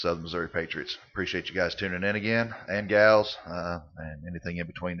Southern Missouri Patriots. Appreciate you guys tuning in again, and gals, and anything in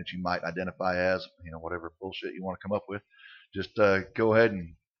between that you might identify as, whatever bullshit you want to come up with. Just go ahead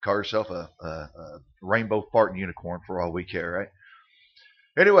and call yourself a rainbow farting unicorn for all we care, right?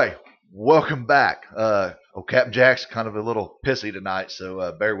 Anyway, welcome back. Captain Jack's kind of a little pissy tonight,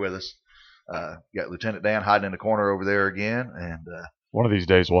 so bear with us. Got Lieutenant Dan hiding in the corner over there again, and one of these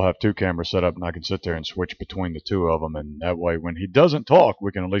days we'll have two cameras set up, and I can sit there and switch between the two of them, and that way when he doesn't talk,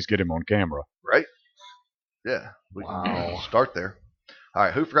 we can at least get him on camera. Right? Yeah, we can start there. All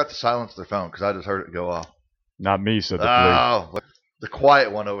right, who forgot to silence their phone? Because I just heard it go off. Not me, said the police. Oh, the quiet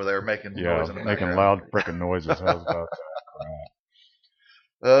one over there making noise in the making background. Loud freaking noises. I was about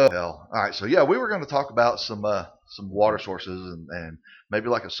hell. All right, so yeah, we were going to talk about some water sources and maybe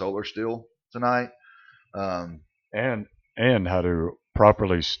like a solar still tonight. And how to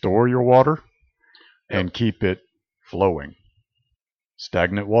properly store your water and keep it flowing.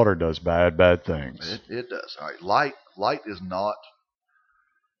 Stagnant water does bad things. It does. All right, light is not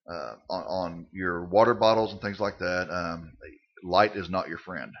on your water bottles and things like that. Light is not your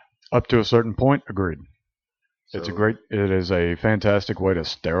friend. Up to a certain point, agreed. So, it is a fantastic way to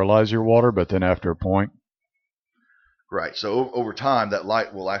sterilize your water, but then after a point. Right. So over time, that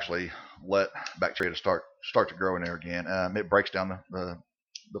light will actually let bacteria start to grow in there again. It breaks down the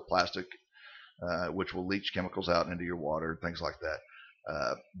plastic, which will leach chemicals out into your water, things like that.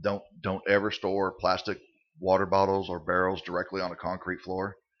 Don't ever store plastic water bottles or barrels directly on a concrete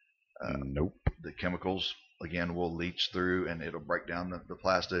floor. Nope. The chemicals again will leach through, and it'll break down the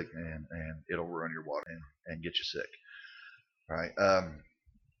plastic, and it'll ruin your water and get you sick. Right.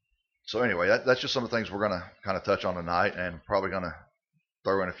 So anyway, that's just some of the things we're going to kind of touch on tonight, and probably going to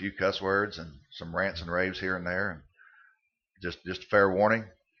throw in a few cuss words and some rants and raves here and there. And just fair warning,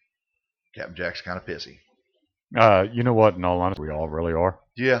 Captain Jack's kind of pissy. You know what? In all honesty, we all really are.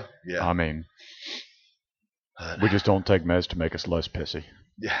 Yeah. I mean, we just don't take meds to make us less pissy.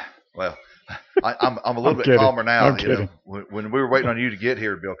 Yeah. Well, I'm a little bit calmer now. I'm kidding. When we were waiting on you to get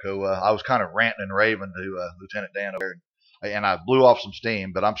here, Bilko, I was kind of ranting and raving to Lieutenant Dan over there. And I blew off some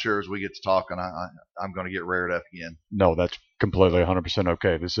steam, but I'm sure as we get to talking, I'm going to get reared up again. No, that's completely 100%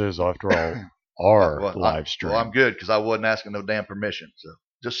 okay. This is, after all, our live stream. Well, I'm good because I wasn't asking no damn permission. So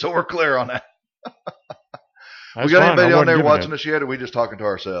just so we're clear on that. We got anybody on there watching us yet, or are we just talking to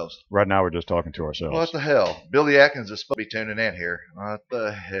ourselves? Right now, we're just talking to ourselves. What the hell? Billy Atkins is supposed to be tuning in here. What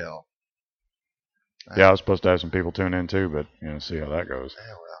the hell? Yeah, I was supposed to have some people tune in too, but see how that goes.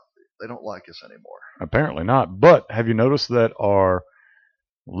 Yeah, well, they don't like us anymore. Apparently not. But have you noticed that our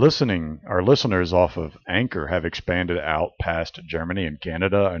listeners off of Anchor have expanded out past Germany and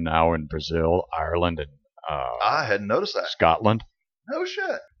Canada, and now in Brazil, Ireland, and I hadn't noticed that. Scotland. No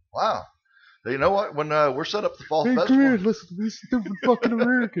shit. Wow. You know what? When we're set up the fall festival. Come here, listen to these stupid fucking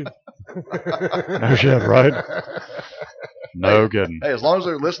Americans. No shit, right? No kidding. Hey, as long as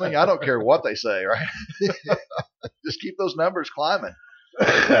they're listening, I don't care what they say, right? Just keep those numbers climbing.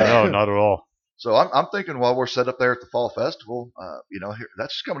 No, not at all. So I'm thinking while we're set up there at the fall festival,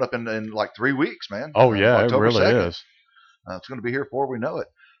 that's just coming up in like 3 weeks, man. Oh yeah, October it really 2nd. is. It's going to be here before we know it.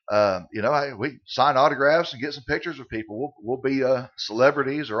 We sign autographs and get some pictures with people. We'll be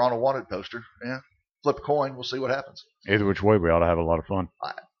celebrities or on a wanted poster. Yeah, flip a coin. We'll see what happens. Either which way, we ought to have a lot of fun.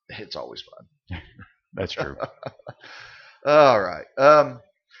 It's always fun. That's true. All right.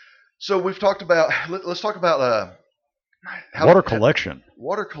 So we've talked about. Let's talk about water collection.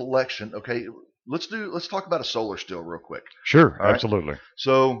 Water collection. Okay. Let's talk about a solar still real quick. Sure, all absolutely. Right?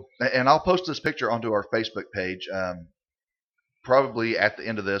 So, and I'll post this picture onto our Facebook page. Probably at the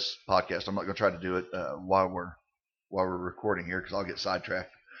end of this podcast. I'm not going to try to do it while we're recording here because I'll get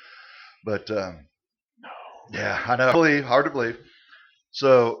sidetracked. But yeah, I know, hard to believe.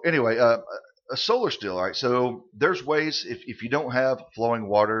 So anyway, a solar still. All right. So there's ways if you don't have flowing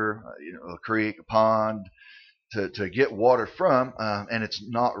water, a creek, a pond, to get water from, and it's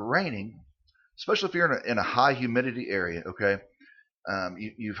not raining, especially if you're in a high humidity area. Okay,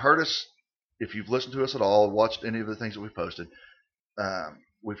 you've heard us if you've listened to us at all, watched any of the things that we've posted.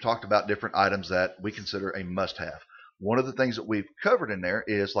 We've talked about different items that we consider a must-have. One of the things that we've covered in there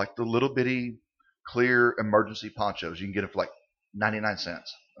is like the little bitty clear emergency ponchos. You can get them for like 99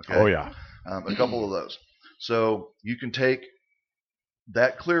 cents. Okay? Oh, yeah. A couple of those. So you can take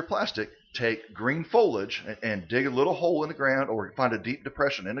that clear plastic, take green foliage, and dig a little hole in the ground or find a deep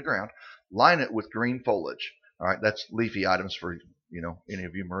depression in the ground, line it with green foliage. All right, that's leafy items for, any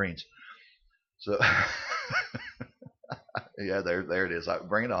of you Marines. So... Yeah, there it is.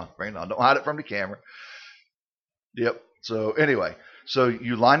 Bring it on. Don't hide it from the camera. Yep. So anyway,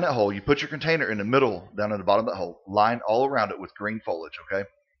 you line that hole. You put your container in the middle, down at the bottom of that hole. Line all around it with green foliage. Okay.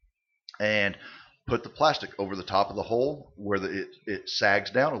 and put the plastic over the top of the hole where it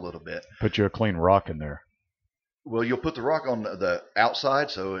sags down a little bit. Put you a clean rock in there. Well, you'll put the rock on the outside,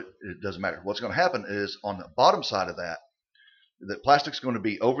 so it doesn't matter. What's going to happen is on the bottom side of that, the plastic's going to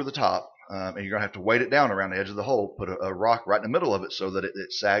be over the top, and you're going to have to weight it down around the edge of the hole, put a rock right in the middle of it so that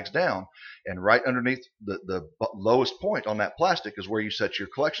it sags down. And right underneath the lowest point on that plastic is where you set your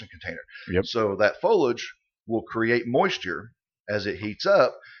collection container. Yep. So that foliage will create moisture as it heats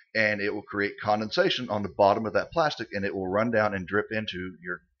up, and it will create condensation on the bottom of that plastic, and it will run down and drip into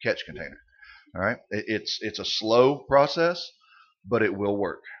your catch container. All right. It's a slow process, but it will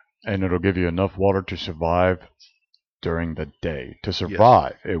work. And it'll give you enough water to survive during the day. To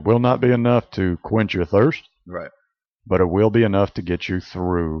survive. Yes. It will not be enough to quench your thirst. Right. But it will be enough to get you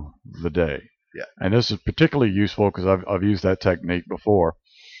through the day. Yeah. And this is particularly useful because I've used that technique before.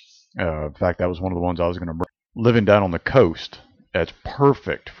 In fact, that was one of the ones I was going to bring. Living down on the coast, that's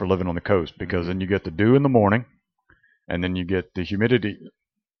perfect for living on the coast because then you get the dew in the morning, and then you get the humidity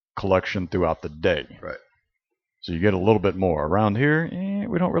collection throughout the day. Right. So you get a little bit more. Around here,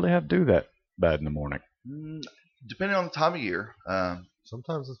 we don't really have dew that bad in the morning. Depending on the time of year.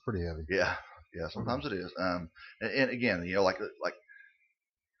 Sometimes it's pretty heavy. Yeah. Yeah, sometimes it is. And again, like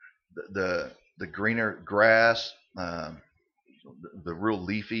the greener grass, the real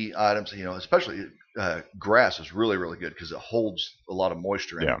leafy items, especially grass is really, really good because it holds a lot of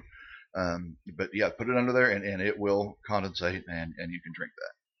moisture in it. But yeah, put it under there and it will condensate and you can drink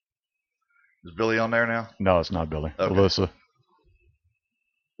that. Is Billy on there now? No, it's not Billy. Okay. Alyssa.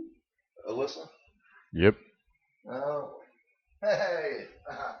 Alyssa? Yep. Oh. Hey.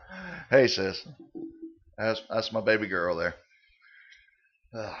 Hey, sis. That's my baby girl there.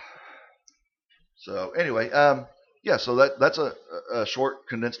 So anyway, yeah, so that's a short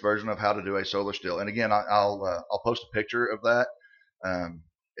condensed version of how to do a solar still. And again, I'll post a picture of that,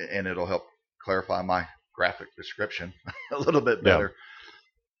 and it'll help clarify my graphic description a little bit better. Yeah.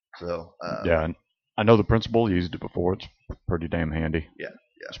 So yeah, and I know the principal used it before. It's pretty damn handy. Yeah.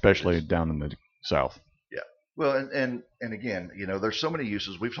 Especially down in the south. Yeah. Well, and again, there's so many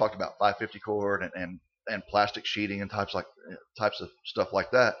uses. We've talked about 550 cord and plastic sheeting and types of stuff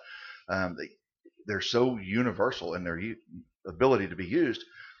like that. They're so universal in their ability to be used.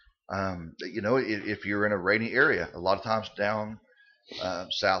 If you're in a rainy area, a lot of times down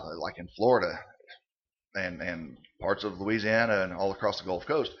south, like in Florida and parts of Louisiana and all across the Gulf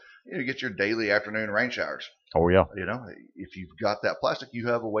Coast, you get your daily afternoon rain showers. Oh yeah. If you've got that plastic, you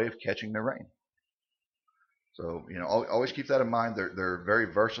have a way of catching the rain. So always keep that in mind. They're very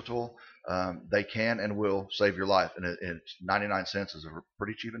versatile. They can and will save your life, and it's 99 cents is a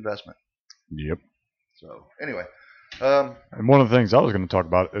pretty cheap investment. Yep. So anyway, and one of the things I was going to talk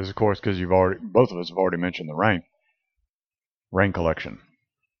about is, of course, because both of us have already mentioned the rain collection.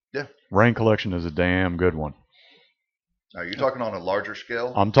 Yeah. Rain collection is a damn good one. Are you talking on a larger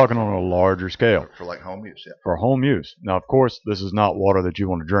scale? I'm talking on a larger scale. For like home use, yeah. For home use. Now, of course, this is not water that you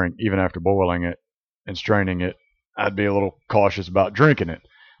want to drink, even after boiling it and straining it. I'd be a little cautious about drinking it.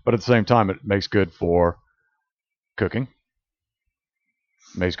 But at the same time, it makes good for cooking.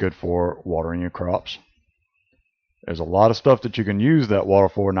 Makes good for watering your crops. There's a lot of stuff that you can use that water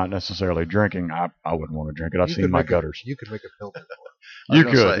for, not necessarily drinking. I wouldn't want to drink it. I've seen my gutters. You could make a filter. You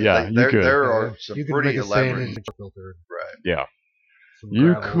could, yeah. You could. There are some pretty elaborate filter. Right. Yeah.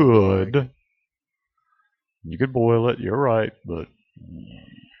 You could. You could boil it. You're right, but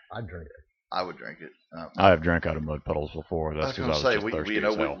I'd drink it. I would drink it. I have drank out of mud puddles before. That's because I was just thirsty.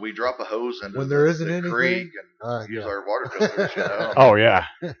 We drop a hose into when there isn't the anything, creek and use our water filters. Oh yeah.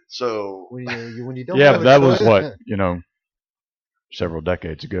 So when you don't. Yeah, but that was what several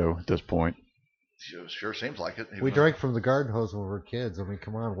decades ago. At this point, it sure seems like it. We drank from the garden hose when we were kids. I mean,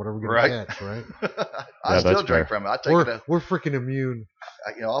 come on, what are we going to catch, right? I still drink from it. I take it. We're freaking immune.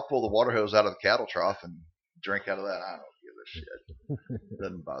 I'll pull the water hose out of the cattle trough and drink out of that. I don't give a shit. It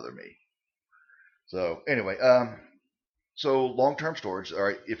doesn't bother me. So anyway, so long-term storage. All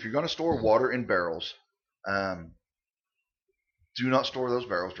right, if you're going to store water in barrels, do not store those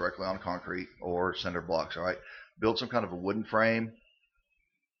barrels directly on concrete or cinder blocks. All right, build some kind of a wooden frame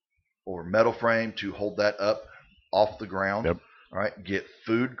or metal frame to hold that up off the ground. Yep. All right, get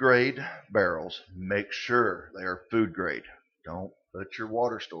food grade barrels. Make sure they are food grade. Don't put your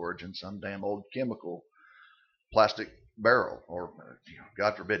water storage in some damn old chemical plastic barrel, or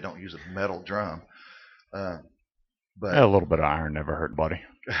God forbid, don't use a metal drum. But a little bit of iron never hurt, buddy.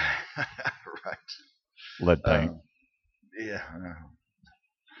 Right. Lead paint. Yeah.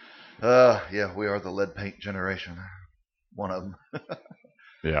 Yeah, we are the lead paint generation. One of them.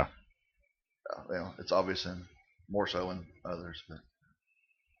 Yeah. Well, it's obvious and more so in others, but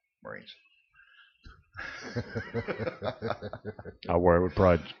Marines. I worry it would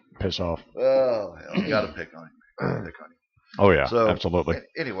probably piss off. Oh, hell, you got to pick on him. Oh yeah, So, absolutely.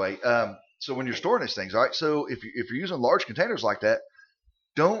 Anyway, so when you're storing these things, all right. So if you're using large containers like that,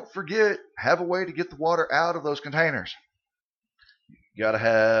 don't forget, have a way to get the water out of those containers. You got to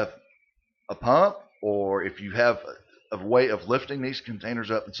have a pump, or if you have a way of lifting these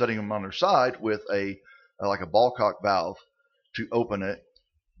containers up and setting them on their side with like a ball cock valve to open it.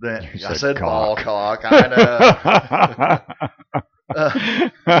 Then I said ball cock. I know.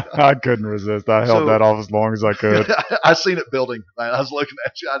 I couldn't resist. I held that off as long as I could. I seen it building. I was looking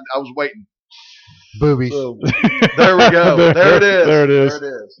at you. I was waiting. Boobies. So, there we go. There it is. There it is.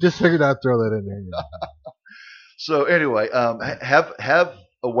 There it is. Just figured I'd throw that in there. So anyway, have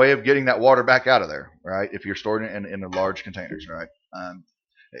a way of getting that water back out of there, right? If you're storing it in the large containers, right?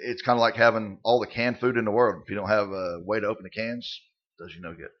 It's kind of like having all the canned food in the world. If you don't have a way to open the cans, it does you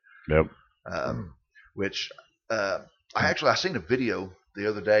no good. Yep. Which I seen a video the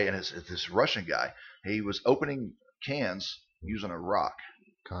other day, and it's this Russian guy. He was opening cans using a rock.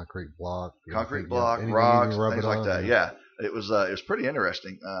 Concrete block, rocks, things like that. Yeah, it was pretty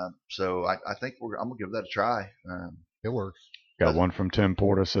interesting. So I think I'm gonna give that a try. It works. Got one from Tim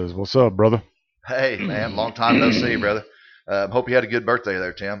Porter says, "What's up, brother?" Hey man, long time no see, brother. Hope you had a good birthday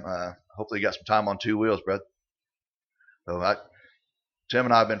there, Tim. Hopefully you got some time on two wheels, brother. So Tim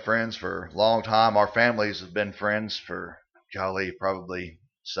and I have been friends for a long time. Our families have been friends for probably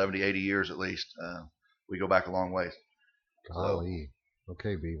 70, 80 years at least. We go back a long ways. Golly.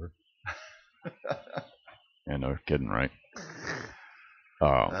 Okay, Beaver. Yeah, no kidding, right?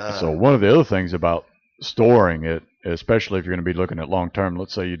 So one of the other things about storing it, especially if you're going to be looking at long term,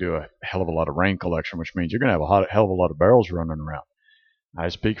 let's say you do a hell of a lot of rain collection, which means you're going to have a hell of a lot of barrels running around. I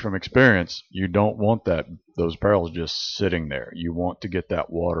speak from experience. You don't want those barrels just sitting there. You want to get that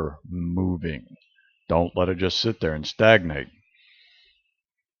water moving. Don't let it just sit there and stagnate.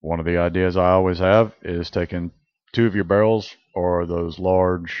 One of the ideas I always have is taking 2 of your barrels or those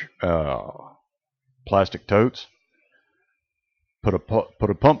large plastic totes, put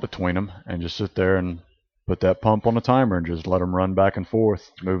a pump between them, and just sit there and put that pump on a timer and just let them run back and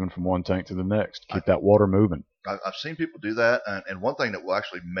forth, moving from one tank to the next. Keep that water moving. I've seen people do that, and one thing that will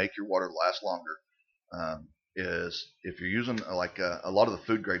actually make your water last longer is if you're using a lot of the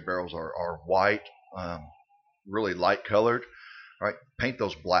food grade barrels are white, really light colored, right? Paint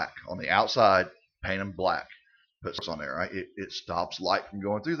those black on the outside. Paint them black. Put this on there, right? It stops light from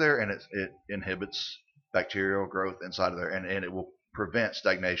going through there, and it inhibits bacterial growth inside of there, and it will prevent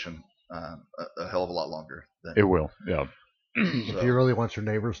stagnation a hell of a lot longer. It will, yeah. If you really want your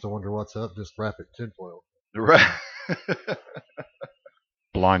neighbors to wonder what's up, just wrap it in tinfoil. Right.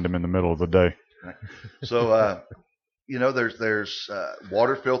 Blind them in the middle of the day. So, there's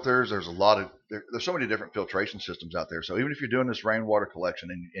water filters. There's there's so many different filtration systems out there. So even if you're doing this rainwater collection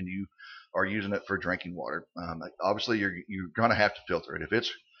and you are using it for drinking water, obviously you're going to have to filter it. If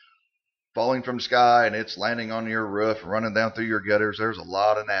it's falling from the sky and it's landing on your roof, running down through your gutters, there's a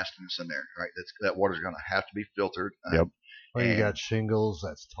lot of nastiness in there, right? That water's going to have to be filtered. Yep. Well, you got shingles,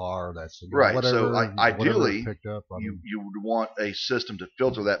 that's tar, that's right. Whatever, so ideally, picked up, you would want a system to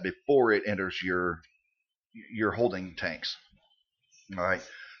filter that before it enters your holding tanks. All right.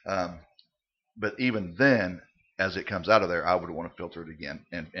 But even then, as it comes out of there, I would want to filter it again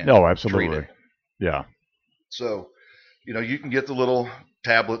and no, absolutely. treat it. Yeah. So, you can get the little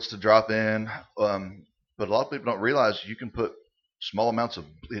tablets to drop in, but a lot of people don't realize you can put small amounts of,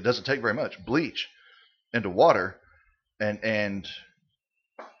 it doesn't take very much, bleach into water, and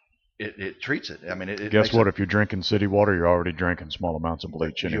it treats it. I mean, guess what? If you're drinking city water, you're already drinking small amounts of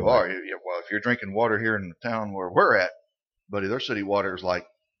bleach anyway. You are. Well, if you're drinking water here in the town where we're at, buddy, their city water is like,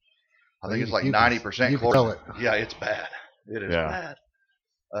 I think it's like 90% chlorine. Yeah, it's bad. It is bad.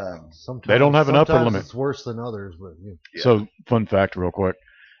 They don't have an upper limit. It's worse than others, but yeah. So, fun fact, real quick,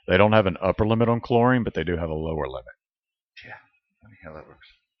 they don't have an upper limit on chlorine, but they do have a lower limit. Yeah, funny how that works.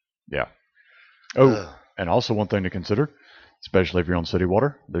 Yeah. Oh, and also one thing to consider, especially if you're on city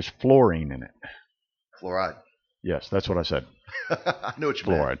water, there's fluorine in it. Fluoride. Yes, that's what I said. I knew what you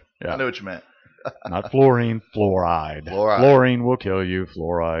meant. Fluoride. Yeah. I knew what you meant. Not fluorine, fluoride. Fluorine will kill you.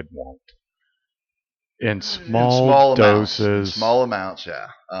 Fluoride won't. In small doses. In small amounts, yeah.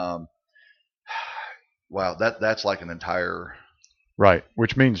 Wow, that's like an entire right,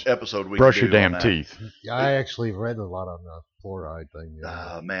 which means episode we brush your damn teeth. Yeah, I actually read a lot on the fluoride thing.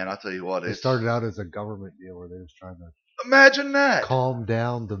 Man, I'll tell you what. It started out as a government deal where they was trying to imagine that calm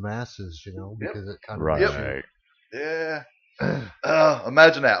down the masses, because it kind of right. Yeah.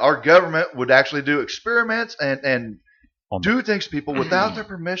 Imagine that. Our government would actually do experiments and do things to people without their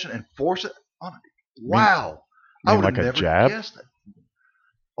permission and force it on it. Wow. I would have like a never jab? guessed it.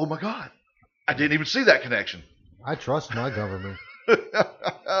 Oh my God. I didn't even see that connection. I trust my government.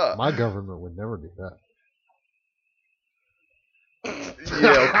 My government would never do that.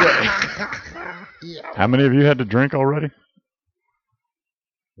 Yeah, okay. Yeah. How many of you had to drink already?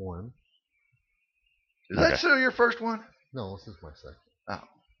 One. Is that still your first one? No, this is my second. Oh.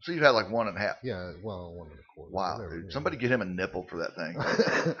 So you've had like 1.5. Yeah, well, 1 1/4. Wow, whatever, dude. yeah. Somebody get him a nipple for that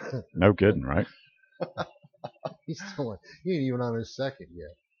thing. No kidding, right? He ain't even on his second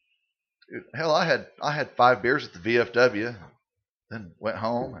yet. Dude, hell, I had 5 beers at the VFW, then went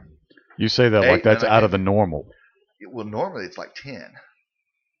home. And You say that like that's out of the normal. well, normally it's like 10.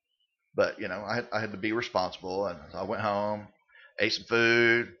 But, I had to be responsible. And so I went home, ate some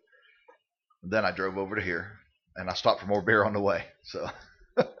food. And then I drove over to here. And I stopped for more beer on the way. So,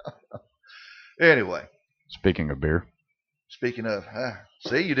 anyway. Speaking of beer. Speaking of,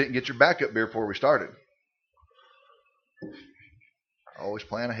 see, you didn't get your backup beer before we started. Always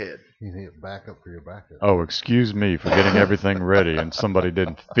plan ahead. You need a backup for your backup. Oh, excuse me for getting everything ready and somebody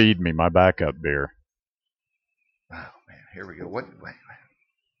didn't feed me my backup beer. Oh, man, here we go. Wait.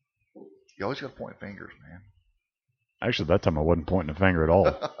 You always got to point fingers, man. Actually, that time I wasn't pointing a finger at all.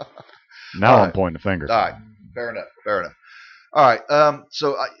 Now I'm pointing a finger. All right, fair enough. All right,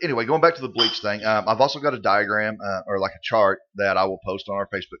 so anyway, going back to the bleach thing, I've also got a diagram or like a chart that I will post on our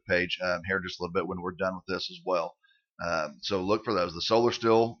Facebook page here in just a little bit when we're done with this as well. So look for those, the solar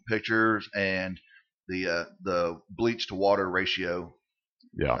still pictures and the bleach to water ratio.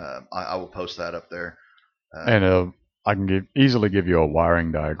 Yeah. I will post that up there. And I can easily give you a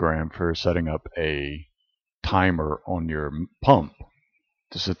wiring diagram for setting up a timer on your pump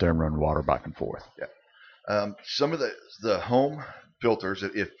to sit there and run water back and forth. Yeah. Some of the home filters,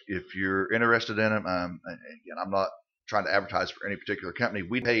 if you're interested in them, again, I'm not trying to advertise for any particular company.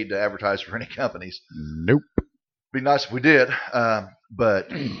 We paid to advertise for any companies. Nope. Be nice if we did, but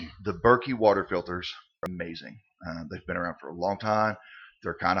the Berkey water filters are amazing. They've been around for a long time.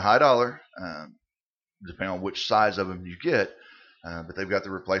 They're kind of high dollar, depending on which size of them you get, but they've got the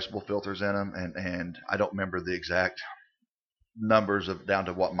replaceable filters in them, and I don't remember the exact numbers of down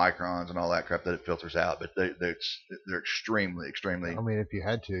to what microns and all that crap that it filters out, but they're extremely. I mean, if you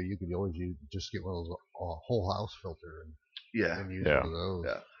had to, you could always just get one of those whole house filter and use one of those.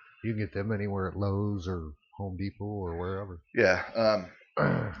 Yeah. You can get them anywhere at Lowe's or Home Depot or wherever. Yeah.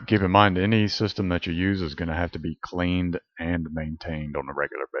 Keep in mind, any system that you use is going to have to be cleaned and maintained on a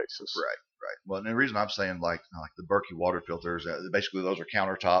regular basis. Right. Well, and the reason I'm saying like the Berkey water filters, basically those are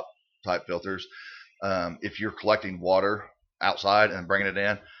countertop type filters. If you're collecting water outside and bringing it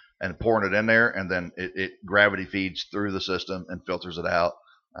in and pouring it in there, and then it gravity feeds through the system and filters it out.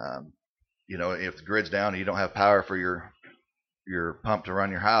 If the grid's down and you don't have power for your pump to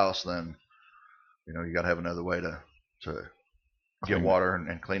run your house, then you got to have another way to get water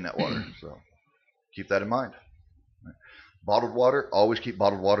and clean that water. So keep that in mind. Bottled water, always keep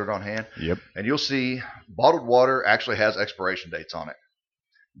bottled water on hand. Yep. And you'll see bottled water actually has expiration dates on it.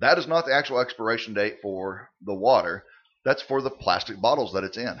 That is not the actual expiration date for the water. That's for the plastic bottles that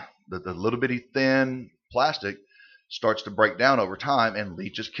it's in. The little bitty thin plastic starts to break down over time and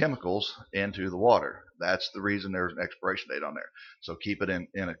leaches chemicals into the water. That's the reason there's an expiration date on there. So keep it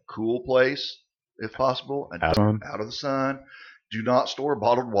in a cool place if possible and out of the sun. Do not store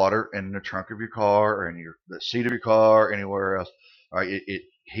bottled water in the trunk of your car or in the seat of your car or anywhere else. All right, it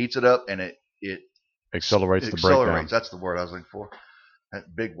heats it up and it accelerates the breakdown. That's the word I was looking for.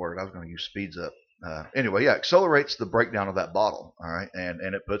 That big word I was going to use, speeds up. Anyway, accelerates the breakdown of that bottle. All right, and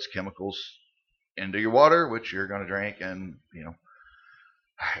it puts chemicals into your water, which you're going to drink, and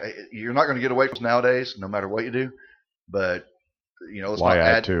you're not going to get away from this nowadays, no matter what you do. But let's why not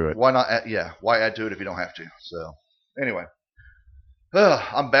add to it? Why not? Why add to it if you don't have to? So anyway.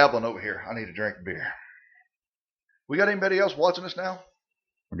 I'm babbling over here. I need to drink beer. We got anybody else watching us now?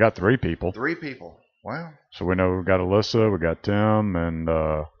 We got 3 people. 3 people. Wow. So we know we got Alyssa, we got Tim, and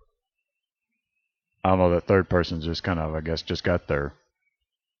I don't know, that third person just kind of, I guess, just got their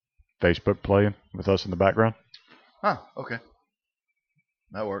Facebook playing with us in the background. Huh. Okay.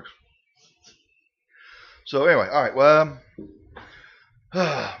 That works. So anyway, all right. Well,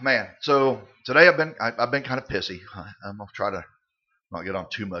 man. So today I've been kind of pissy. I'm gonna try to not get on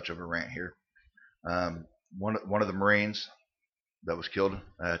too much of a rant here. One of the Marines that was killed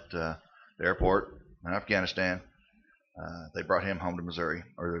at the airport in Afghanistan, they brought him home to Missouri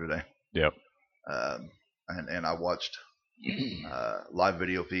earlier today. Yep. And I watched live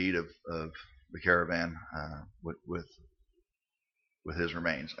video feed of the caravan with his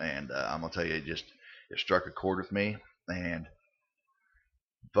remains, and I'm gonna tell you, it struck a chord with me. And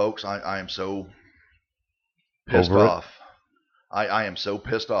folks, I am so pissed Over it. off. I am so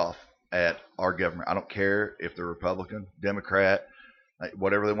pissed off at our government. I don't care if they're Republican, Democrat,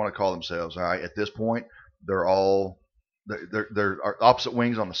 whatever they want to call themselves. All right, at this point, they're opposite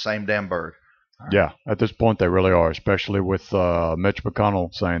wings on the same damn bird. Right. Yeah, at this point they really are, especially with Mitch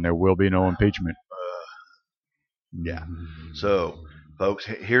McConnell saying there will be no impeachment. Yeah. So, folks,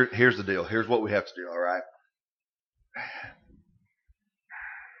 here's the deal. Here's what we have to do. All right.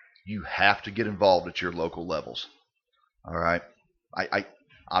 You have to get involved at your local levels. All right.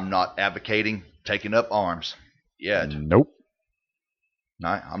 I'm not advocating taking up arms yet. Nope.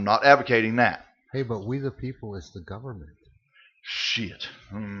 I'm not advocating that. Hey, but we the people is the government. Shit.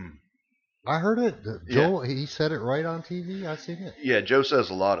 I heard it. Joe, he said it right on TV. I seen it. Yeah, Joe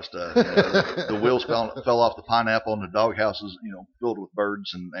says a lot of stuff. The wheels fell off the pineapple, and the doghouse is filled with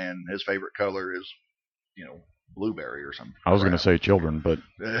birds, and his favorite color is blueberry or something. I was going to say children, but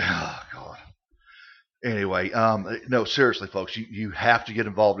oh God. Anyway, no, seriously, folks, you have to get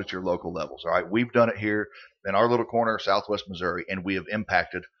involved at your local levels. All right, we've done it here in our little corner of Southwest Missouri, and we have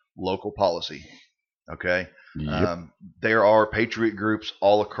impacted local policy. Okay. Yep. There are patriot groups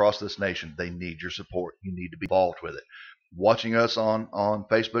all across this nation. They need your support. You need to be involved with it. Watching us on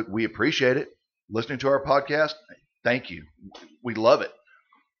Facebook, we appreciate it. Listening to our podcast, thank you. We love it.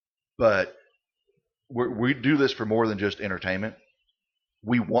 But we do this for more than just entertainment.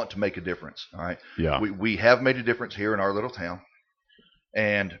 We want to make a difference. All right. Yeah. We have made a difference here in our little town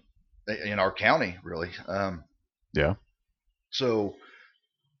and in our county, really. Yeah. So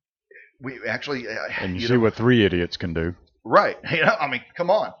we actually, and you see what 3 idiots can do. Right. I mean, come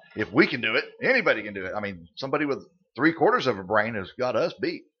on. If we can do it, anybody can do it. I mean, somebody with 3/4 of a brain has got us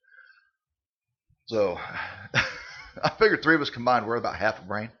beat. So I figured 3 of us combined, we're about half a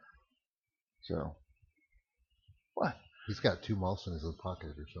brain. So what? He's got 2 mouse in his pocket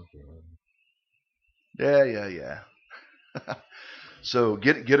or something. Yeah. So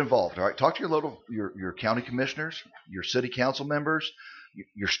get involved. All right. Talk to your county commissioners, your city council members,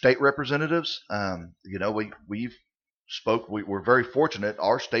 your state representatives. We're very fortunate.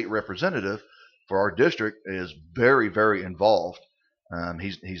 Our state representative for our district is very, very involved.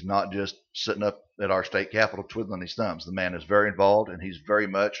 He's not just sitting up at our state capitol twiddling his thumbs. The man is very involved, and he's very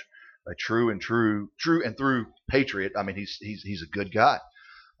much a true and through patriot. I mean, he's a good guy.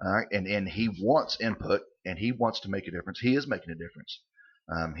 All right, and he wants input, and he wants to make a difference. He is making a difference.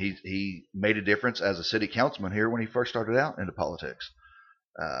 He made a difference as a city councilman here when he first started out into politics.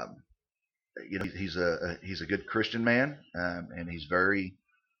 He's a good Christian man, and he's very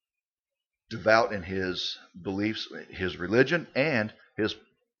devout in his beliefs, his religion, and his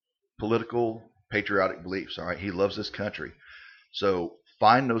political patriotic beliefs. All right, he loves this country. So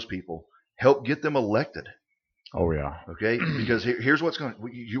find those people, help get them elected. Oh yeah. Okay, because here's what's going.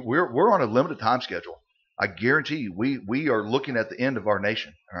 We're on a limited time schedule. I guarantee you, we are looking at the end of our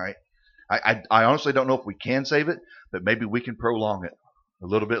nation. All right, I honestly don't know if we can save it, but maybe we can prolong it a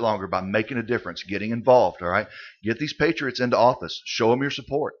little bit longer by making a difference, getting involved. All right, get these patriots into office, show them your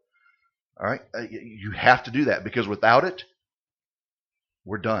support. All right, you have to do that, because without it,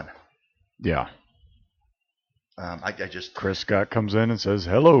 we're done. Yeah. I just Chris Scott comes in and says,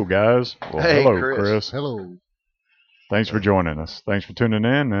 "Hello, guys." Well, hey, hello, Chris. Hello. Thanks for joining us. Thanks for tuning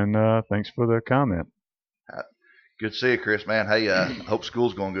in, and thanks for the comment. Good to see you, Chris, man. Hey, hope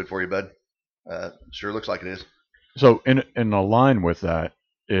school's going good for you, bud. Sure looks like it is. So in a line with that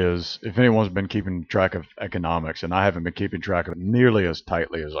is, if anyone's been keeping track of economics, and I haven't been keeping track of it nearly as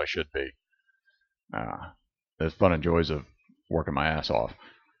tightly as I should be. There's fun and joys of working my ass off.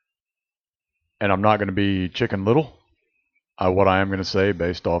 And I'm not going to be Chicken Little. What I am going to say,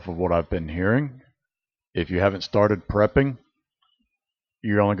 based off of what I've been hearing, if you haven't started prepping,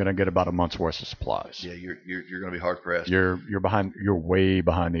 you're only going to get about a month's worth of supplies. Yeah, you're going to be hard pressed. You're behind. You're way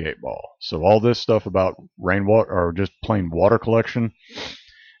behind the 8 ball. So all this stuff about rainwater or just plain water collection,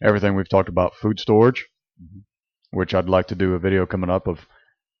 everything we've talked about, food storage, which I'd like to do a video coming up of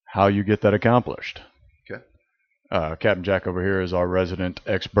how you get that accomplished. Okay. Captain Jack over here is our resident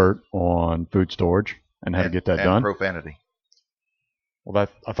expert on food storage and how to get that done. Profanity. Well,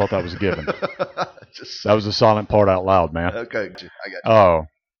 I thought that was a given. That was the silent part out loud, man. Okay, I got you. Oh,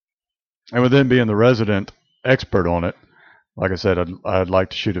 and with them being the resident expert on it, like I said, I'd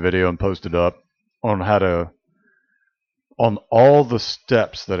like to shoot a video and post it up on on all the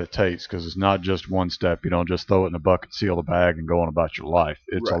steps that it takes, because it's not just one step. You don't just throw it in a bucket, seal the bag, and go on about your life.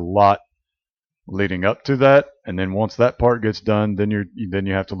 It's right. A lot leading up to that, and then once that part gets done, then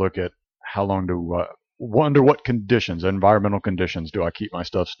you have to look at how long under what conditions, environmental conditions, do I keep my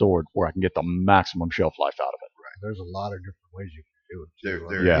stuff stored where I can get the maximum shelf life out of it. there's a lot of different ways you can do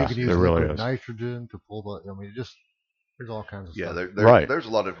it. Yeah, you can use there really liquid is. nitrogen to pull the. I mean, there's all kinds of stuff. There's a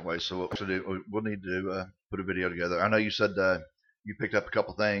lot of different ways. So we'll need to put a video together. I know you said you picked up a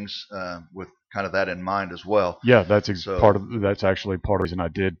couple things with kind of that in mind as well. Yeah, that's actually part of the reason I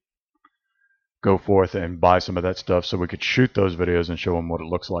did go forth and buy some of that stuff so we could shoot those videos and show them what it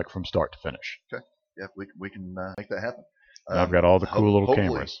looks like from start to finish. Okay. Yeah, we can make that happen. And I've got all the cool little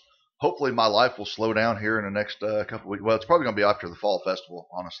cameras. Hopefully my life will slow down here in the next couple of weeks. Well, it's probably going to be after the fall festival,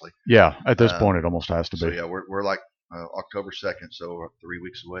 honestly. Yeah, at this point it almost has to be. So yeah, we're like October 2nd, so we're 3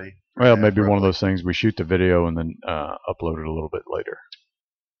 weeks away. Well, maybe one of those things we shoot the video and then upload it a little bit later.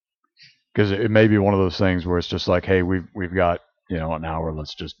 Because it may be one of those things where it's just like, hey, we've got an hour.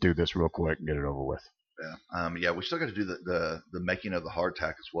 Let's just do this real quick and get it over with. Yeah. We still got to do the making of the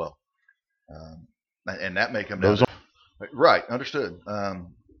hardtack as well, and that may come down. Right, understood.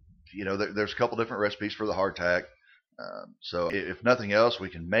 There's a couple different recipes for the hardtack. So if nothing else, we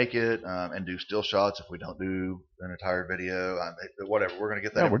can make it and do still shots if we don't do an entire video. Whatever, we're going to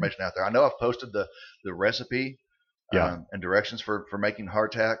get that information out there. I know I've posted the recipe and directions for making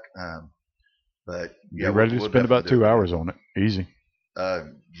hardtack. But yeah, you're ready to spend about 2 hours on it. Easy.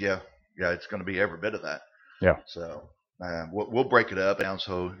 Yeah, it's going to be every bit of that. Yeah. So we'll break it up down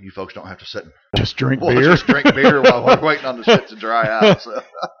so you folks don't have to sit and just drink beer. Just drink beer while we're waiting on the shit to dry out. So.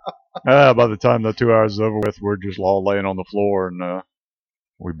 By the time the 2 hours is over with, we're just all laying on the floor and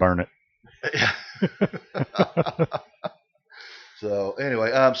we burn it. So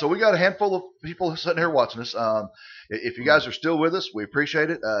anyway, so we got a handful of people sitting here watching us. If you guys are still with us, we appreciate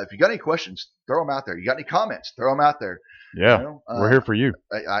it. If you got any questions, throw them out there. You got any comments, throw them out there. Yeah, we're here for you.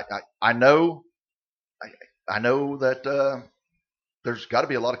 I know that there's got to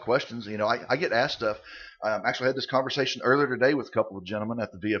be a lot of questions. I get asked stuff. Actually, I had this conversation earlier today with a couple of gentlemen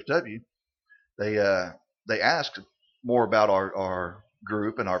at the VFW. They asked more about our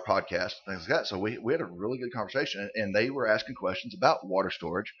group and our podcast and things like that. So we had a really good conversation, and they were asking questions about water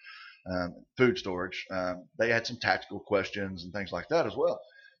storage, food storage. They had some tactical questions and things like that as well.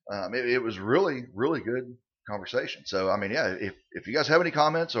 It was really, really good conversation. So, I mean, yeah, if you guys have any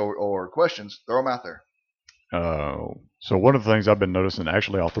comments or questions, throw them out there. So one of the things I've been noticing,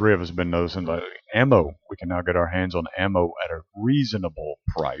 actually all three of us have been noticing, like ammo. We can now get our hands on ammo at a reasonable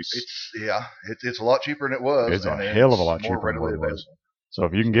price. It's a lot cheaper than it was. It's a hell of a lot cheaper than it was. So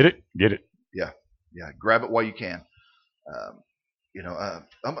if you can get it, get it. Yeah, grab it while you can.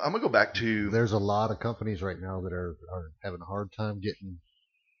 I'm gonna go back to. There's a lot of companies right now that are having a hard time getting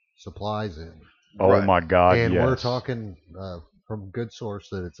supplies in. Oh my God! And yes. we're talking from good source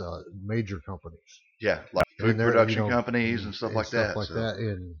that it's major companies. Yeah, like food production companies and stuff like that.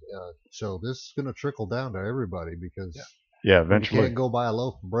 And so this is going to trickle down to everybody because eventually you can't go buy a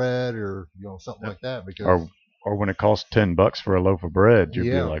loaf of bread or something like that because or when it costs $10 for a loaf of bread, you'd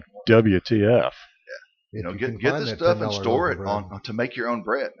be like, WTF? Yeah, get this stuff and store it to make your own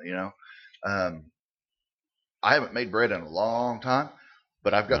bread. I haven't made bread in a long time,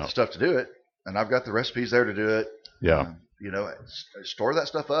 but I've got the stuff to do it, and I've got the recipes there to do it. Yeah. Store that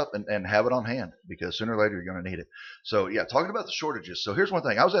stuff up and have it on hand because sooner or later you're going to need it. So yeah, talking about the shortages. So here's one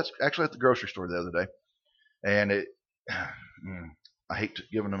thing. I was actually at the grocery store the other day, and I hate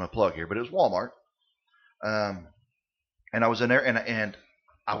giving them a plug here, but it was Walmart. And I was in there and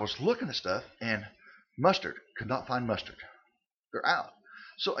I was looking at stuff and mustard, could not find mustard. They're out.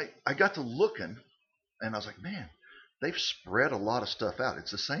 So I got to looking and I was like, man, they've spread a lot of stuff out.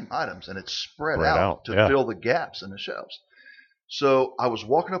 It's the same items and it's spread out to fill the gaps in the shelves. So I was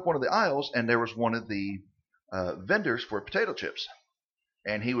walking up one of the aisles and there was one of the vendors for potato chips.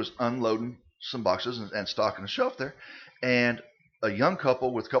 And he was unloading some boxes and stocking the shelf there. And a young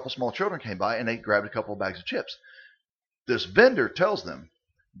couple with a couple small children came by and they grabbed a couple of bags of chips. This vendor tells them,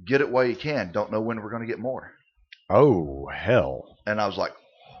 get it while you can. Don't know when we're going to get more. Oh, hell. And I was like,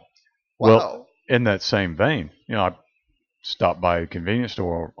 wow. Well, in that same vein, I stop by a convenience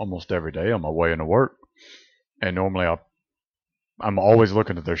store almost every day on my way into work. And normally I'm always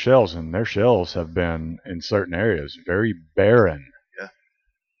looking at their shelves, and their shelves have been, in certain areas, very barren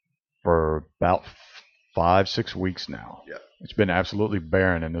for about 5-6 weeks now. Yeah. It's been absolutely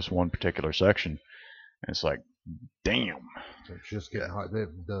barren in this one particular section. And it's like, damn. So it's just getting hard.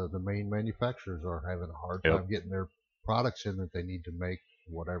 The main manufacturers are having a hard time getting their products in that they need to make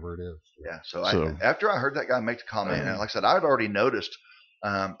whatever it is. Yeah. So after I heard that guy make the comment, and like I said, I had already noticed,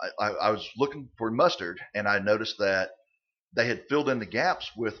 I was looking for mustard, and I noticed that they had filled in the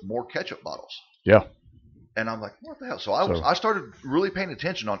gaps with more ketchup bottles. Yeah. And I'm like, what the hell? So I started really paying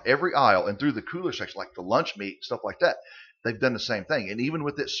attention on every aisle and through the cooler section, like the lunch meat, stuff like that. They've done the same thing. And even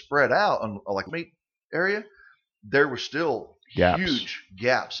with it spread out on like meat area, there were still Gaps. huge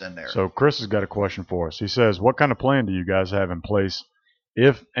gaps in there. So Chris has got a question for us. He says, what kind of plan do you guys have in place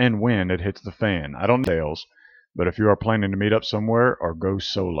if and when it hits the fan? I don't know details, but if you are planning to meet up somewhere or go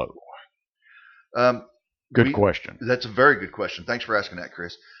solo. Good question. That's a very good question. Thanks for asking that,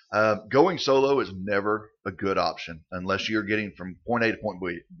 Chris. Going solo is never a good option unless you're getting from point A to point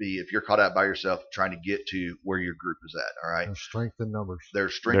B. If you're caught out by yourself trying to get to where your group is at, all right? There's strength in numbers.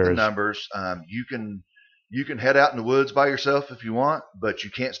 There's strength in numbers. You can head out in the woods by yourself if you want, but you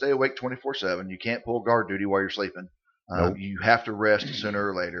can't stay awake 24/7. You can't pull guard duty while you're sleeping. Nope. You have to rest sooner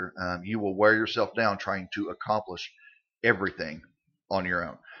or later. You will wear yourself down trying to accomplish everything on your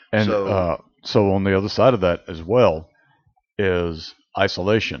own. And so on the other side of that as well is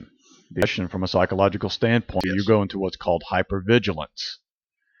isolation. The isolation from a psychological standpoint, yes. You go into what's called hypervigilance.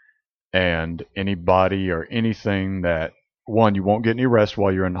 And anybody or anything that, one, you won't get any rest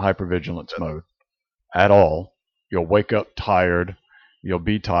while you're in hypervigilance mode at all. You'll wake up tired. You'll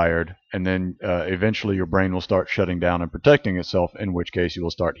be tired. And then eventually your brain will start shutting down and protecting itself, in which case you will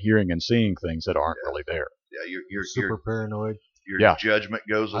start hearing and seeing things that aren't really there. Yeah, you're super paranoid. Your judgment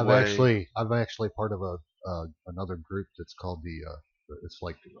goes away. I'm actually part of another group that's called it's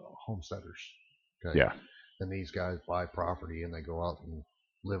like homesteaders. Okay. Yeah. And these guys buy property and they go out and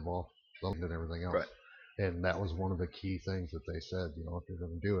live off land and everything else. Right. And that was one of the key things that they said. If you're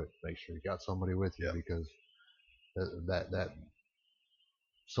going to do it, make sure you got somebody with you because that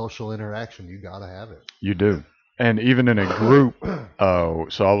social interaction, you got to have it. You do. And even in a group,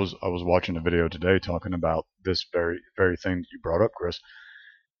 so I was watching a video today talking about this very thing that you brought up, Chris,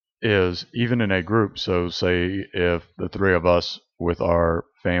 is even in a group. So say if the three of us with our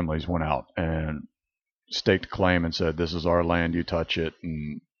families went out and staked a claim and said, this is our land, you touch it,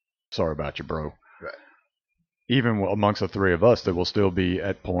 and sorry about you, bro. Right. Even amongst the three of us, there will still be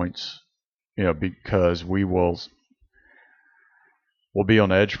at points, because we'll be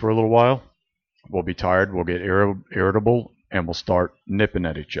on edge for a little while. We'll be tired, we'll get irritable, and we'll start nipping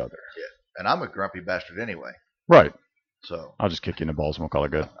at each other. Yeah, and I'm a grumpy bastard anyway. Right. So I'll just kick you in the balls and we'll call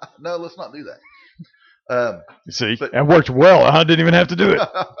it good. No, let's not do that. See, it worked well. I didn't even have to do it.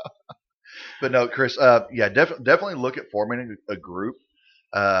 But no, Chris, definitely look at forming a group.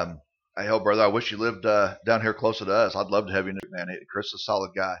 Hell, brother, I wish you lived down here closer to us. I'd love to have you, man. Chris is a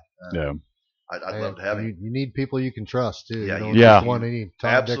solid guy. Yeah. I'd love to have him. You need people you can trust, too. Yeah, you don't just want any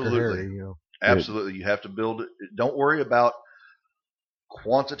Tom, Dick, or Harry, Absolutely. You have to build it. Don't worry about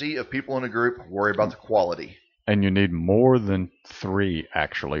quantity of people in a group. Worry about the quality. And you need more than 3,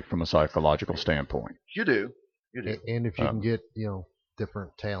 actually, from a psychological standpoint. You do. And if you can get,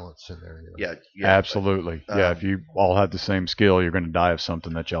 different talents in there. Yeah. Absolutely. If you all have the same skill, you're going to die of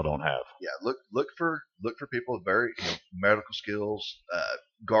something that y'all don't have. Yeah. Look for people with very medical skills,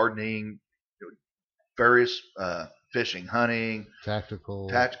 gardening, various fishing, hunting, tactical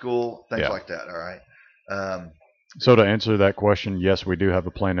things like that. All right. So to answer that question, yes, we do have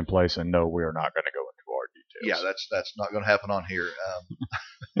a plan in place, and no, we are not going to go into our details. Yeah, that's not going to happen on here.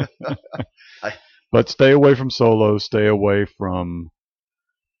 But stay away from solos. Stay away from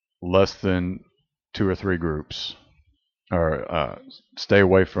less than 2 or 3 groups, or stay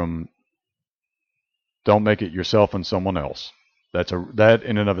away from. Don't make it yourself and someone else. That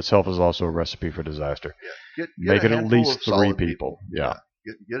in and of itself is also a recipe for disaster. Yeah. Make it at least 3 people. Yeah.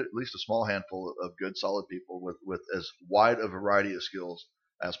 Get at least a small handful of good, solid people with as wide a variety of skills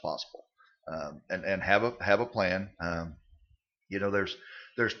as possible, and have a plan.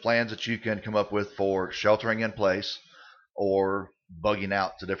 There's plans that you can come up with for sheltering in place or bugging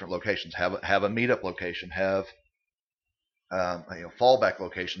out to different locations. Have a meetup location. Have fallback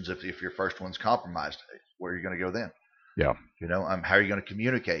locations if your first one's compromised. Where are you going to go then? Yeah. How are you going to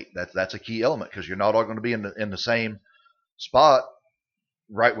communicate? That's a key element because you're not all going to be in the same spot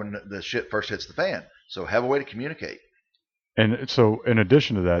right when the shit first hits the fan. So have a way to communicate. And so in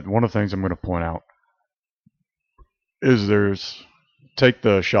addition to that, one of the things I'm going to point out is take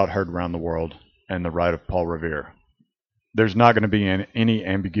the shot heard around the world and the ride of Paul Revere. There's not going to be any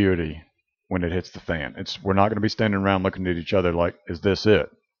ambiguity when it hits the fan. We're not going to be standing around looking at each other like, is this it?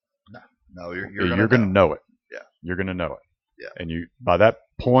 No, you're going to know it. Yeah. You're going to know it. Yeah. And by that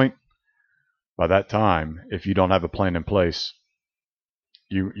point, by that time, if you don't have a plan in place,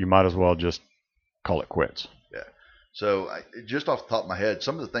 you might as well just call it quits. Yeah. So just off the top of my head,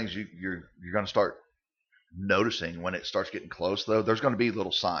 some of the things you're going to start noticing when it starts getting close, though, there's going to be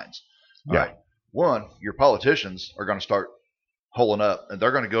little signs. All right. One, your politicians are going to start holing up, and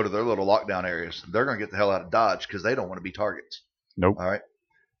they're going to go to their little lockdown areas. They're going to get the hell out of Dodge because they don't want to be targets. Nope. All right.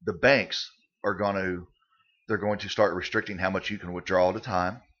 The banks they're going to start restricting how much you can withdraw at a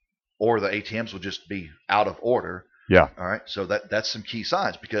time, or the ATMs will just be out of order. Yeah. All right. So that's some key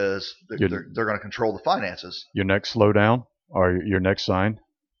signs because they're going to control the finances. Your next slowdown or your next sign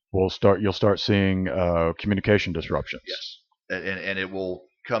you'll start seeing communication disruptions. Yes. And it will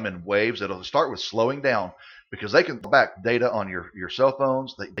come in waves. It'll start with slowing down because they can back data on your cell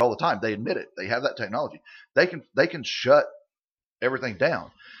phones all the time. They admit it. They have that technology. They can shut everything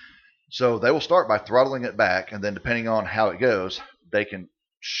down. So they will start by throttling it back, and then depending on how it goes, they can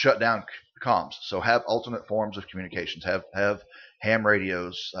shut down comms. So have alternate forms of communications. Have ham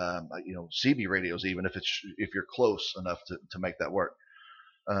radios, CB radios, even if you're close enough to make that work.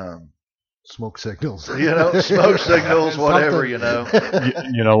 Smoke signals. Smoke signals, whatever. You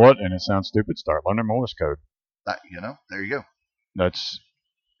know what? And it sounds stupid. Start learning Morse code. There you go.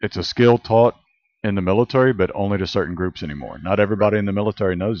 It's a skill taught in the military, but only to certain groups anymore. Not everybody in the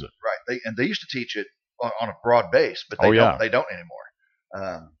military knows it. Right. They used to teach it on a broad base, but they don't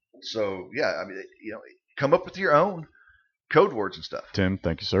anymore. So yeah, I mean, come up with your own code words and stuff. Tim,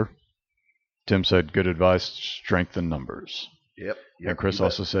 thank you, sir. Tim said, "Good advice. Strengthen numbers." Yep. And Chris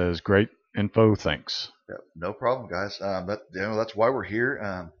also says, "Great info. Thanks." Yep, no problem, guys. That's why we're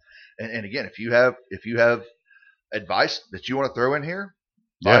here. And again, if you have advice that you want to throw in here,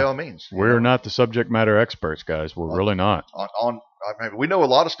 by all means. We're not the subject matter experts, guys. We're really not. We know a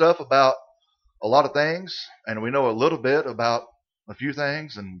lot of stuff about a lot of things, and we know a little bit about a few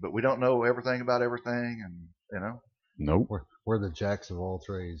things, but we don't know everything about everything, and Nope. We're the jacks of all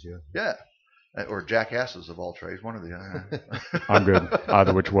trades, yeah. Yeah, or jackasses of all trades. One of the other. I'm good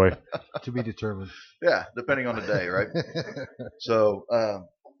either which way. To be determined. Yeah, depending on the day, right? So,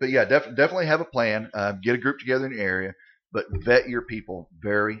 but yeah, definitely have a plan. Get a group together in your area. But vet your people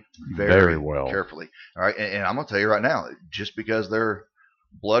very, very well, carefully. All right, and I'm gonna tell you right now, just because they're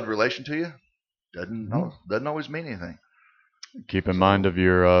blood relation to you doesn't always mean anything. Keep in mind of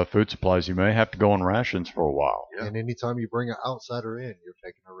your food supplies. You may have to go on rations for a while. Yeah. And anytime you bring an outsider in, you're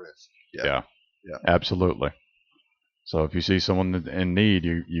taking a risk. Yeah, absolutely. So if you see someone in need,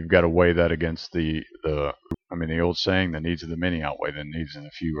 you've got to weigh that against the old saying, the needs of the many outweigh the needs of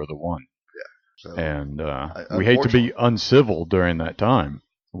the few or the one. So, and we hate to be uncivil during that time.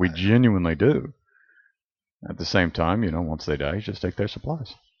 We genuinely do. At the same time, once they die, you just take their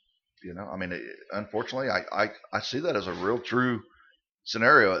supplies. Unfortunately, I see that as a real true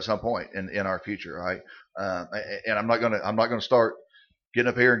scenario at some point in our future, right? And I'm not gonna start getting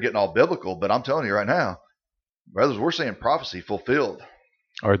up here and getting all biblical, but I'm telling you right now, brothers, we're seeing prophecy fulfilled.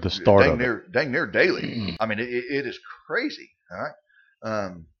 Or at the start dang near daily. I mean, it is crazy. All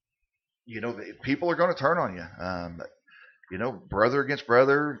right. People are going to turn on you. Brother against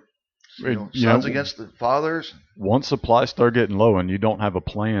brother, sons against the fathers. Once supplies start getting low and you don't have a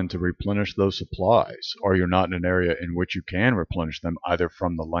plan to replenish those supplies, or you're not in an area in which you can replenish them either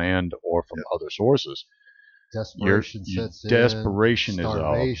from the land or from other sources, desperation sets in. Desperation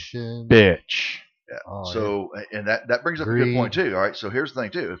starvation. Is a bitch. Yeah. So, and that brings up a good point too. All right. So here's the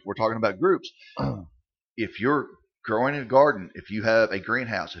thing too. If we're talking about groups, if you're growing in a garden, if you have a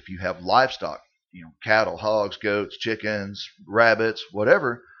greenhouse, if you have livestock, cattle, hogs, goats, chickens, rabbits,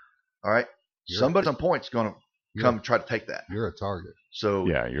 whatever, all right, somebody at some point is going to come try to take that. You're a target. So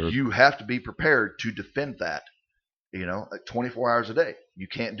you have to be prepared to defend that, 24 hours a day. You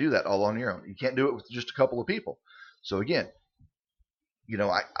can't do that all on your own. You can't do it with just a couple of people. So again,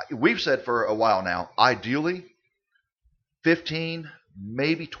 we've said for a while now, ideally 15,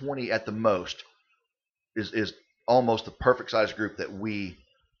 maybe 20 at the most is almost the perfect size group that we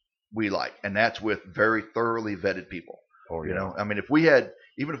like, and that's with very thoroughly vetted people. Oh, yeah. If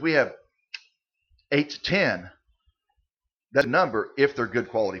we have 8 to 10, that's a number if they're good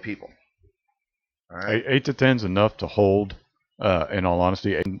quality people. All right, 8 to 10 is enough to hold. In all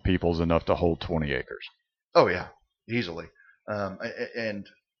honesty, 8 people is enough to hold 20 acres. Oh yeah, easily. And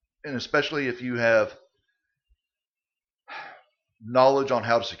especially if you have knowledge on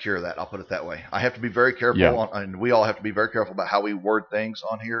how to secure that, I'll put it that way. I have to be very careful and we all have to be very careful about how we word things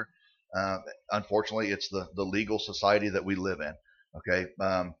on here. Unfortunately, it's the legal society that we live in. Okay.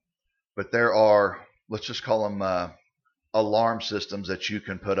 But there are, let's just call them alarm systems that you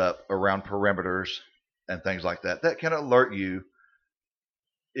can put up around perimeters and things like that can alert you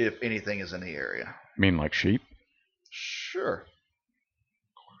if anything is in the area. You mean like sheep? Sure.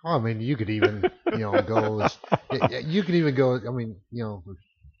 You could even, go. You could even go.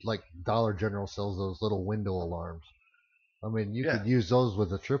 Like Dollar General sells those little window alarms. You could use those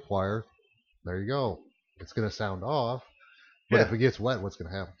with a tripwire. There you go. It's going to sound off, but if it gets wet, what's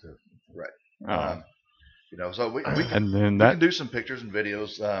going to happen to it? Right. So we can do some pictures and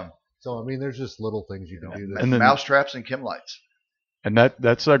videos. So there's just little things you can do. And mouse traps and chem lights. And that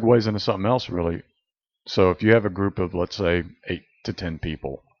segues into something else, really. So if you have a group of, let's say, 8 to 10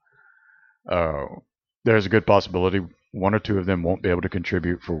 people, there's a good possibility one or two of them won't be able to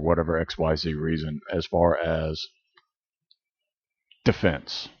contribute for whatever XYZ reason as far as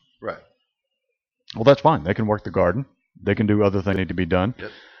defense. Right. Well, that's fine. They can work the garden. They can do other things that need to be done.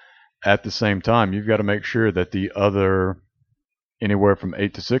 Yep. At the same time, you've got to make sure that the other anywhere from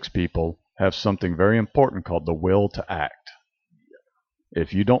 8 to 6 people have something very important called the will to act.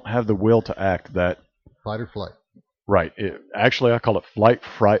 If you don't have the will to act, that fight or flight. Right. Actually, I call it fight,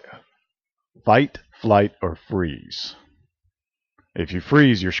 flight, or freeze. If you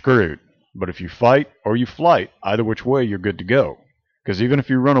freeze, you're screwed. But if you fight or you flight, either which way, you're good to go. Because even if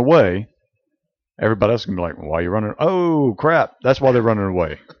you run away, everybody else can be like, "Why are you running?" Oh, crap. That's why they're running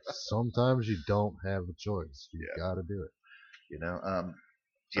away. Sometimes you don't have a choice. You got to do it.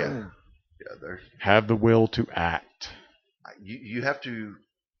 Yeah. Have the will to act. You have to,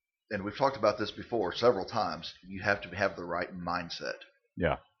 and we've talked about this before several times. You have to have the right mindset.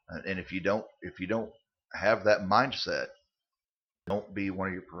 Yeah. And if you don't have that mindset, don't be one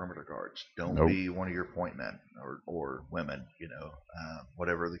of your perimeter guards. Don't be one of your point men or women.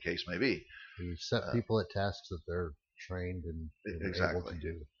 Whatever the case may be. You set people at tasks that they're trained and able to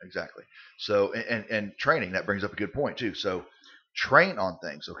do. Exactly. So and training, that brings up a good point too. So train on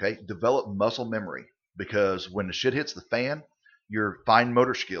things. Okay. Develop muscle memory, because when the shit hits the fan, your fine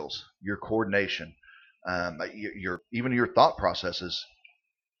motor skills, your coordination, even your thought processes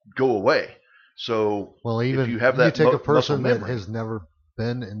go away. So even if you have that, you take a person that has never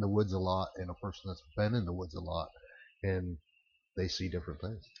been in the woods a lot and a person that's been in the woods a lot, and they see different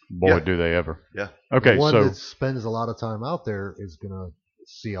things. Boy, do they ever. Yeah. Okay, the one that spends a lot of time out there is going to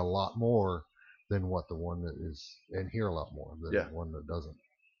see a lot more than what the one that is, and hear a lot more than the one that doesn't.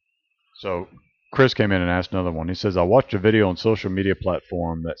 So Chris came in and asked another one. He says, I watched a video on social media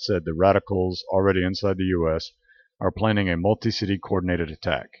platform that said the radicals already inside the U.S. are planning a multi-city coordinated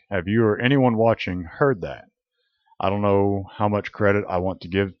attack. Have you or anyone watching heard that? I don't know how much credit I want to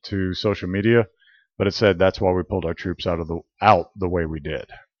give to social media, but it said that's why we pulled our troops out the way we did.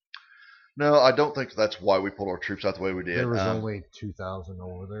 No, I don't think that's why we pulled our troops out the way we did. There was only 2,000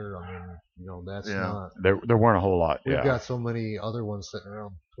 over there. I mean, that's not. There weren't a whole lot. We've got so many other ones sitting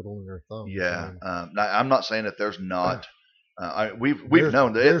around twiddling their thumbs. Yeah. I'm not saying that there's not. We've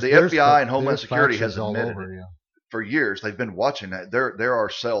known the FBI and Homeland Security has admitted it. For years. They've been watching that. There are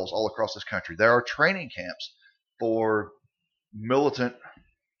cells all across this country. There are training camps for militant,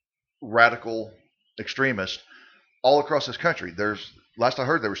 radical extremists all across this country. Last I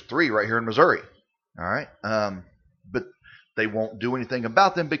heard, there was 3 right here in Missouri. All right. But they won't do anything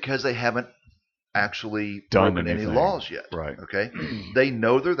about them because they haven't actually broken any laws yet. Right. Okay. They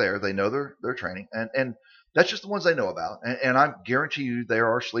know they're there. They know they're training, and that's just the ones they know about. And I guarantee you, there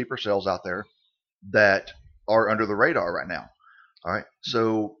are sleeper cells out there that are under the radar right now. All right.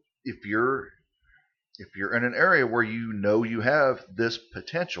 So if you're in an area where you have this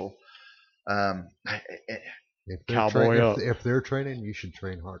potential, if they're training, you should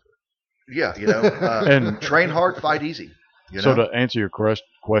train harder. Yeah, and train hard, fight easy. So to answer your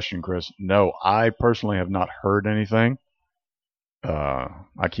question, Chris, no, I personally have not heard anything.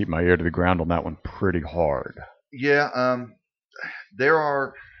 I keep my ear to the ground on that one pretty hard. Yeah, there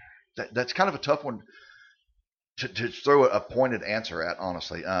are. That's kind of a tough one to throw a pointed answer at,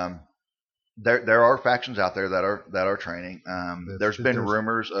 honestly. There are factions out there that are training. There's been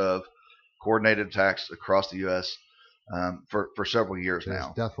rumors of coordinated attacks across the U.S. For several years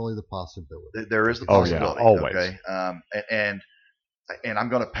now. There's definitely the possibility. There is the possibility. Oh, yeah, always. Okay. And I'm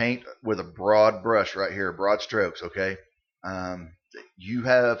going to paint with a broad brush right here, broad strokes. Okay. You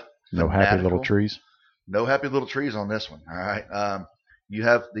have no happy little trees. No happy little trees on this one. All right. You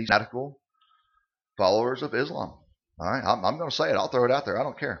have these fanatical followers of Islam. All right. I'm going to say it. I'll throw it out there. I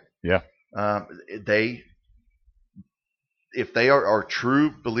don't care. Yeah. If they are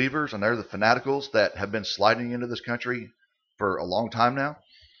true believers and they're the fanaticals that have been sliding into this country for a long time now,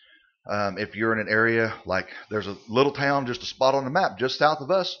 if you're in an area like there's a little town, just a spot on the map just south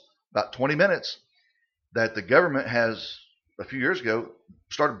of us, about 20 minutes, that the government has a few years ago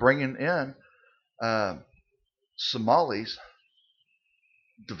started bringing in Somalis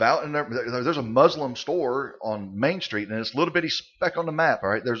devout in there's a Muslim store on Main Street, and it's a little bitty speck on the map. All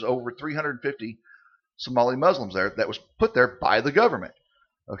right, there's over 350 Somali Muslims there that was put there by the government.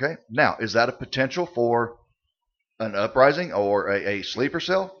 Okay, now is that a potential for an uprising or a sleeper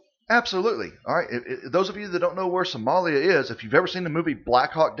cell? Absolutely. All right, those of you that don't know where Somalia is, if you've ever seen the movie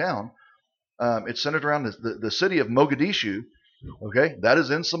Black Hawk Down, it's centered around the city of Mogadishu. Okay, that is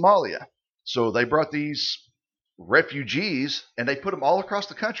in Somalia. So they brought these refugees, and they put them all across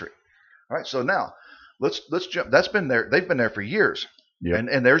the country. All right, so now let's jump. That's been there. They've been there for years, Yep.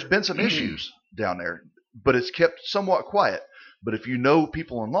 and there's been some issues down there, but it's kept somewhat quiet. But if you know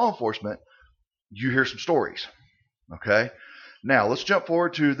people in law enforcement, you hear some stories. Okay, now let's jump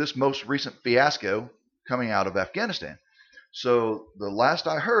forward to this most recent fiasco coming out of Afghanistan. So the last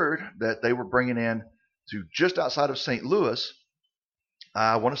I heard that they were bringing in to just outside of St. Louis,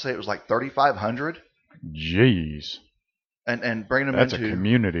 I want to say it was like 3,500. Jeez. And bringing them That's into a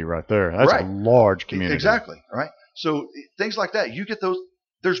community right there. That's right. a large community. Exactly. Right. So things like that, you get those.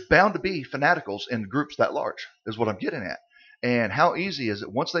 There's bound to be fanaticals in groups that large, is what I'm getting at. And how easy is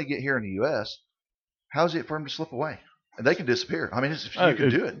it once they get here in the U.S.? How is it for them to slip away? And they can disappear. I mean, you can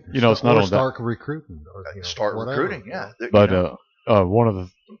do it. It's not or on start recruiting. Or, start whatever, recruiting. Yeah. But one of the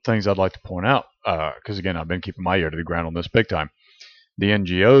things I'd like to point out, because again, I've been keeping my ear to the ground on this big time. The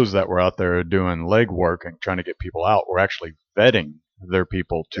NGOs that were out there doing legwork and trying to get people out were actually vetting their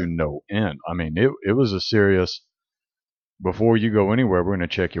people to no end. I mean, it was a serious, before you go anywhere, we're going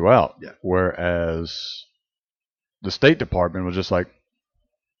to check you out. Yeah. Whereas the State Department was just like,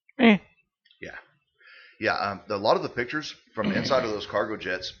 eh. Yeah. A lot of the pictures from the inside of those cargo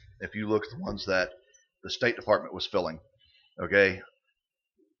jets, if you look at the ones that the State Department was filling, okay,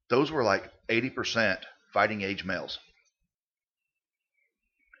 those were like 80% fighting age males.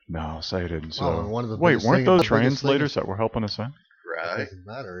 No, say it didn't. So Wait, weren't those translators that were helping us out? Right. It doesn't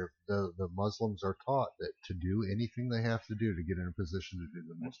matter. The Muslims are taught that to do anything they have to do to get in a position to do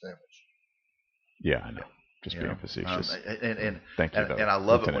the most damage. Yeah, I know. Just being facetious. Thank you, though. And I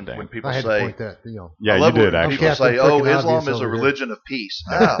love it when people I had say, to point that, yeah, I love you did, when actually. people say, oh, Islam is a over here. religion of peace.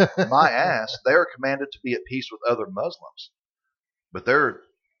 Ah, my ass. They're commanded to be at peace with other Muslims. But they're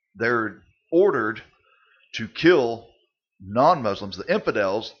ordered to kill non-Muslims, the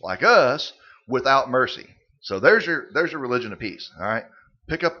infidels like us, without mercy. So there's your religion of peace. All right,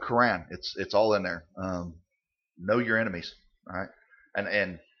 pick up Quran. It's all in there. Know your enemies. All right,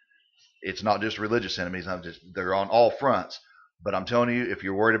 and it's not just religious enemies. They're on all fronts. But I'm telling you, if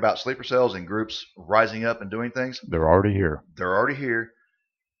you're worried about sleeper cells and groups rising up and doing things, they're already here. They're already here.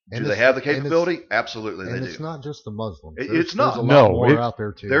 Do they have the capability? Absolutely, they do. And it's not just the Muslims. It's not. There's a lot more out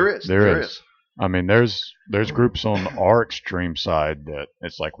there too. There is. There is. I mean, there's groups on our extreme side that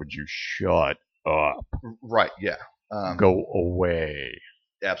it's like, would you shut up? Right. Yeah. Go away.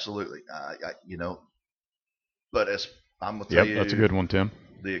 Absolutely. But as I'm gonna tell you, that's a good one, Tim.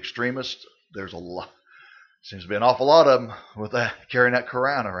 The extremists. There's a lot. Seems to be an awful lot of them with carrying that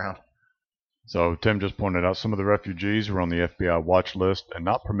Quran around. So Tim just pointed out some of the refugees were on the FBI watch list and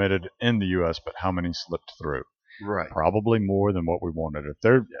not permitted in the U.S., but how many slipped through? Right. Probably more than what we wanted.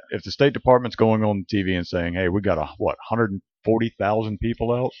 If the State Department's going on TV and saying, "Hey, we got 140,000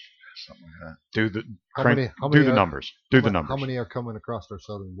 people out," something like that. Do the numbers. How many are coming across our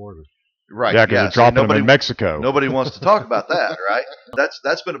southern border? Right. Yeah, because they're dropping them in Mexico. Nobody wants to talk about that, right?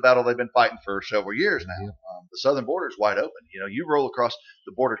 That's been a battle they've been fighting for several years now. Yeah. The southern border is wide open. You roll across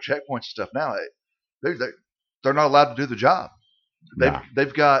the border checkpoints and stuff now. They're not allowed to do the job.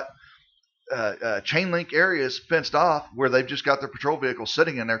 They've got chain link areas fenced off where they've just got their patrol vehicles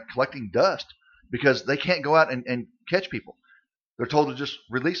sitting in there collecting dust because they can't go out and catch people. They're told to just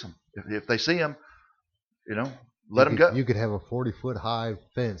release them. If they see them, let them go. You could have a 40-foot high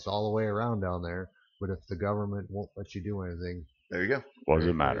fence all the way around down there, but if the government won't let you do anything, there you go. What does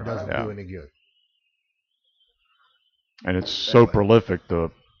it matter? It doesn't do any good. And it's so prolific,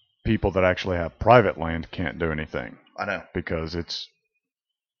 the people that actually have private land can't do anything. I know. Because it's...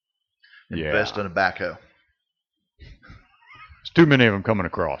 Invest in a backhoe. There's too many of them coming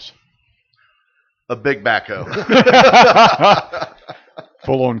across. A big backhoe.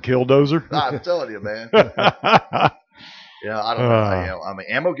 Full-on killdozer? I'm telling you, man. I don't know. I mean,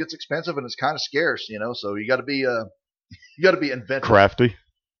 ammo gets expensive and it's kind of scarce, so you got to be inventive. Crafty.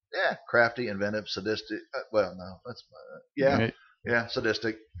 Yeah, crafty, inventive, sadistic.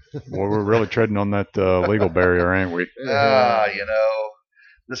 Sadistic. Well, we're really treading on that legal barrier, ain't we?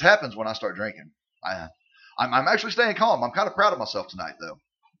 This happens when I start drinking. I'm actually staying calm. I'm kind of proud of myself tonight, though.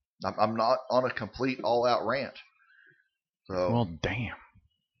 I'm not on a complete all-out rant. So, well, damn.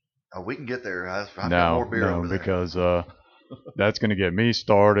 We can get there. I've got more beer over there. Because that's going to get me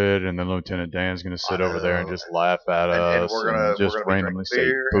started, and then Lieutenant Dan's going to sit over there and just laugh at us, and just randomly say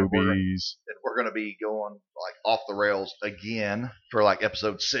boobies. And we're going to be going off the rails again for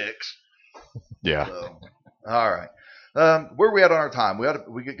episode 6. Yeah. So, all right. Where are we at on our time? We're at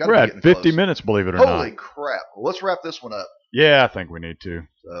 50 close. Minutes, believe it or not. Holy crap! Well, let's wrap this one up. Yeah, I think we need to.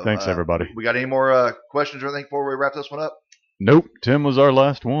 So, thanks, everybody. We got any more questions or anything before we wrap this one up? Nope. Tim was our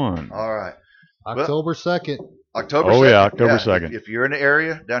last one. All right. October 2nd. October 2nd. Oh, yeah, October 2nd. If you're in the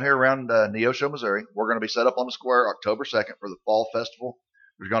area down here around Neosho, Missouri, we're going to be set up on the square October 2nd for the Fall Festival.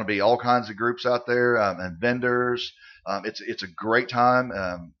 There's going to be all kinds of groups out there and vendors. It's a great time.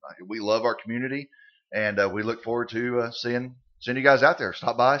 We love our community, and we look forward to seeing you guys out there.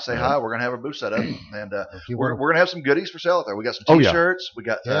 Stop by, say hi. We're going to have our booth set up, and we're going to have some goodies for sale out there. We got some T-shirts. We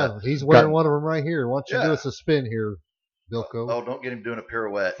got he's wearing one of them right here. Why don't you do us a spin here, Bilko? Oh, don't get him doing a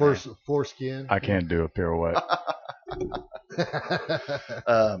pirouette. Foreskin. I can't do a pirouette.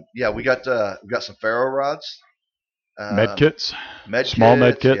 We got some ferro rods. Med kits. Small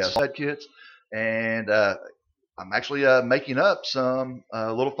med kits. Med kits. And I'm actually making up some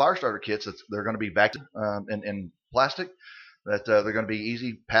little fire starter kits. They're going to be vacuumed in plastic. That they're going to be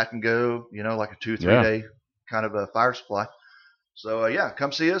easy pack and go. Like a 2-3 day kind of a fire supply. So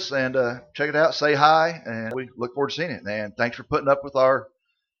come see us and check it out. Say hi, and we look forward to seeing it. And thanks for putting up with our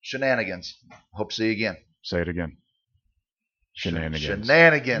shenanigans. Hope to see you again. Say it again.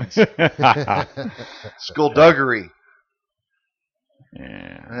 Shenanigans. Skullduggery.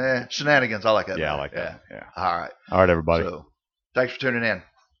 Yeah. Shenanigans. I like that. Yeah, I like that. Yeah. All right. All right, everybody. So, thanks for tuning in.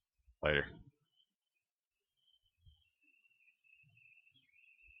 Later.